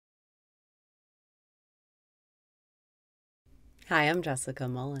Hi, I'm Jessica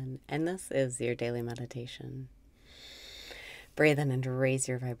Mullen, and this is your daily meditation. Breathe in and raise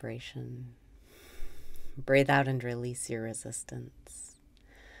your vibration. Breathe out and release your resistance.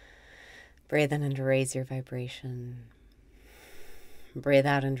 Breathe in and raise your vibration. Breathe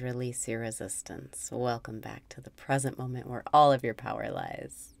out and release your resistance. Welcome back to the present moment where all of your power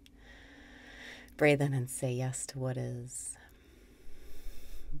lies. Breathe in and say yes to what is.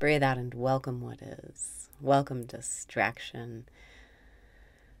 Breathe out and welcome what is. Welcome distraction.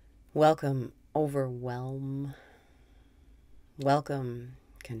 Welcome overwhelm. Welcome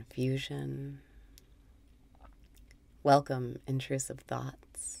confusion. Welcome intrusive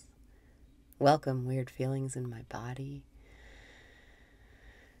thoughts. Welcome weird feelings in my body.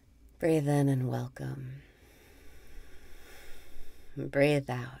 Breathe in and welcome.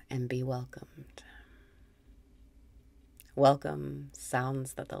 Breathe out and be welcomed. Welcome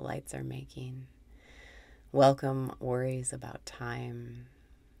sounds that the lights are making. Welcome worries about time.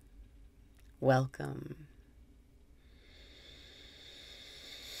 Welcome.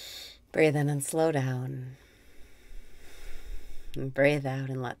 Breathe in and slow down. And breathe out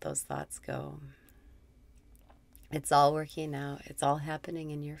and let those thoughts go. It's all working out. It's all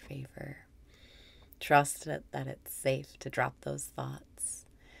happening in your favor. Trust that it's safe to drop those thoughts.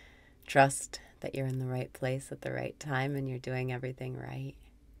 Trust that you're in the right place at the right time and you're doing everything right.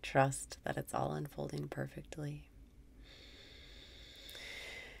 Trust that it's all unfolding perfectly.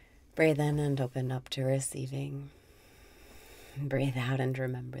 Breathe in and open up to receiving. Breathe out and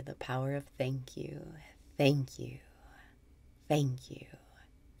remember the power of thank you. Thank you. Thank you.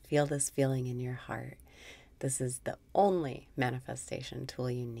 Feel this feeling in your heart. This is the only manifestation tool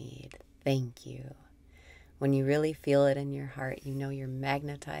you need. Thank you. When you really feel it in your heart, you know you're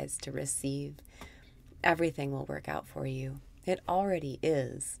magnetized to receive. Everything will work out for you. It already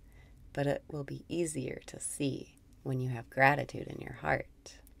is, but it will be easier to see when you have gratitude in your heart.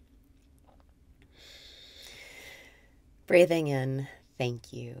 Breathing in,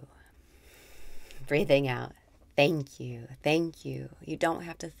 thank you. Breathing out, thank you, thank you. You don't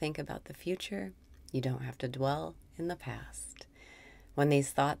have to think about the future. You don't have to dwell in the past. When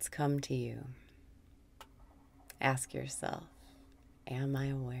these thoughts come to you, ask yourself, am I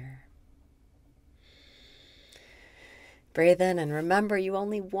aware? Breathe in and remember you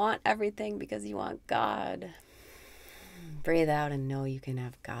only want everything because you want God. Breathe out and know you can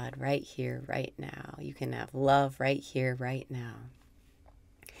have God right here, right now. You can have love right here, right now.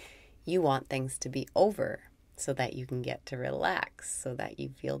 You want things to be over so that you can get to relax, so that you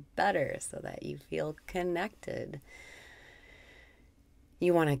feel better, so that you feel connected.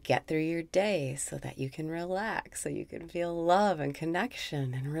 You want to get through your day so that you can relax, so you can feel love and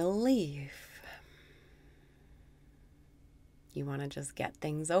connection and relief. You want to just get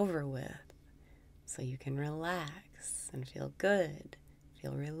things over with so you can relax and feel good,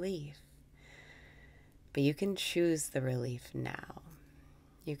 feel relief. But you can choose the relief now.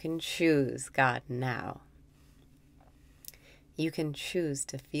 You can choose God now. You can choose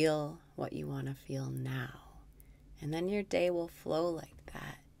to feel what you want to feel now. And then your day will flow like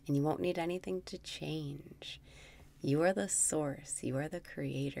that. And you won't need anything to change. You are the source. You are the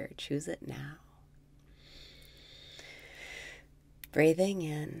creator. Choose it now. Breathing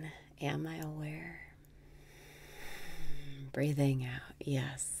in, am I aware? Breathing out,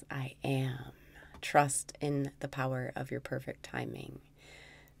 yes, I am. Trust in the power of your perfect timing.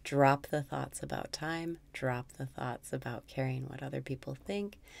 Drop the thoughts about time. Drop the thoughts about caring what other people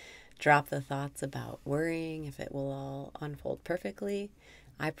think. Drop the thoughts about worrying if it will all unfold perfectly.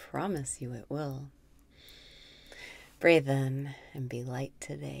 I promise you it will. Breathe in and be light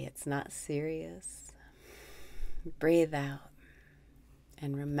today. It's not serious. Breathe out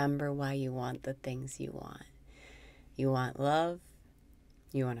and remember why you want the things you want. You want love.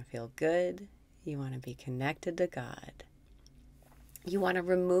 You want to feel good. You want to be connected to God. You want to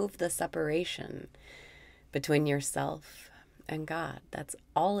remove the separation between yourself and God. That's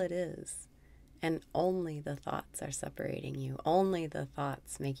all it is. And only the thoughts are separating you. Only the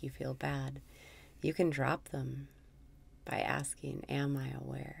thoughts make you feel bad. You can drop them by asking, am I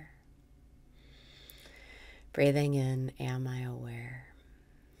aware? Breathing in, am I aware?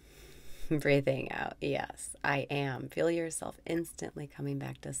 Breathing out, yes, I am. Feel yourself instantly coming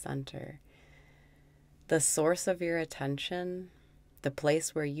back to center. The source of your attention, the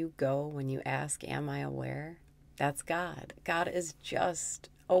place where you go when you ask, am I aware? That's God. God is just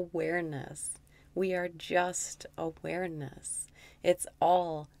awareness. We are just awareness. It's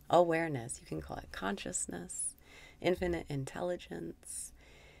all awareness. You can call it consciousness, infinite intelligence.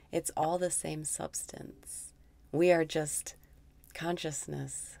 It's all the same substance. We are just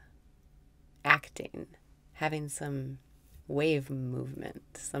consciousness acting, having some wave movement,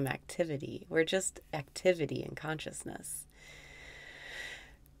 some activity. We're just activity in consciousness.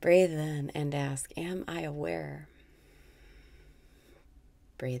 Breathe in and ask, am I aware?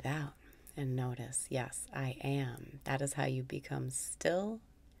 Breathe out and notice, yes, I am. That is how you become still.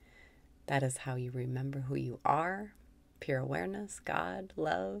 That is how you remember who you are. Pure awareness, God,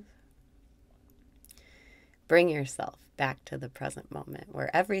 love. Bring yourself back to the present moment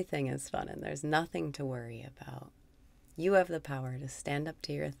where everything is fun and there's nothing to worry about. You have the power to stand up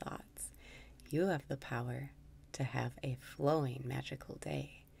to your thoughts. You have the power to have a flowing, magical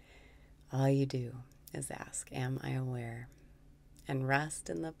day. All you do is ask, am I aware? And rest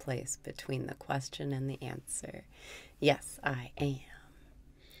in the place between the question and the answer. Yes, I am.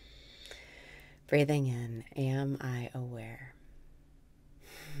 Breathing in, am I aware?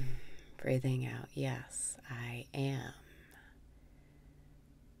 Breathing out, yes, I am.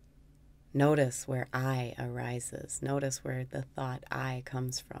 Notice where I arises. Notice where the thought I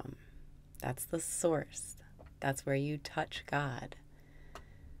comes from. That's the source. That's where you touch God.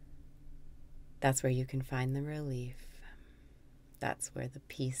 That's where you can find the relief. That's where the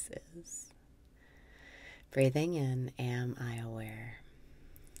peace is. Breathing in, am I aware?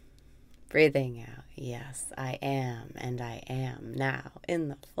 Breathing out, yes, I am, and I am now in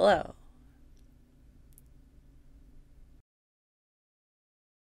the flow.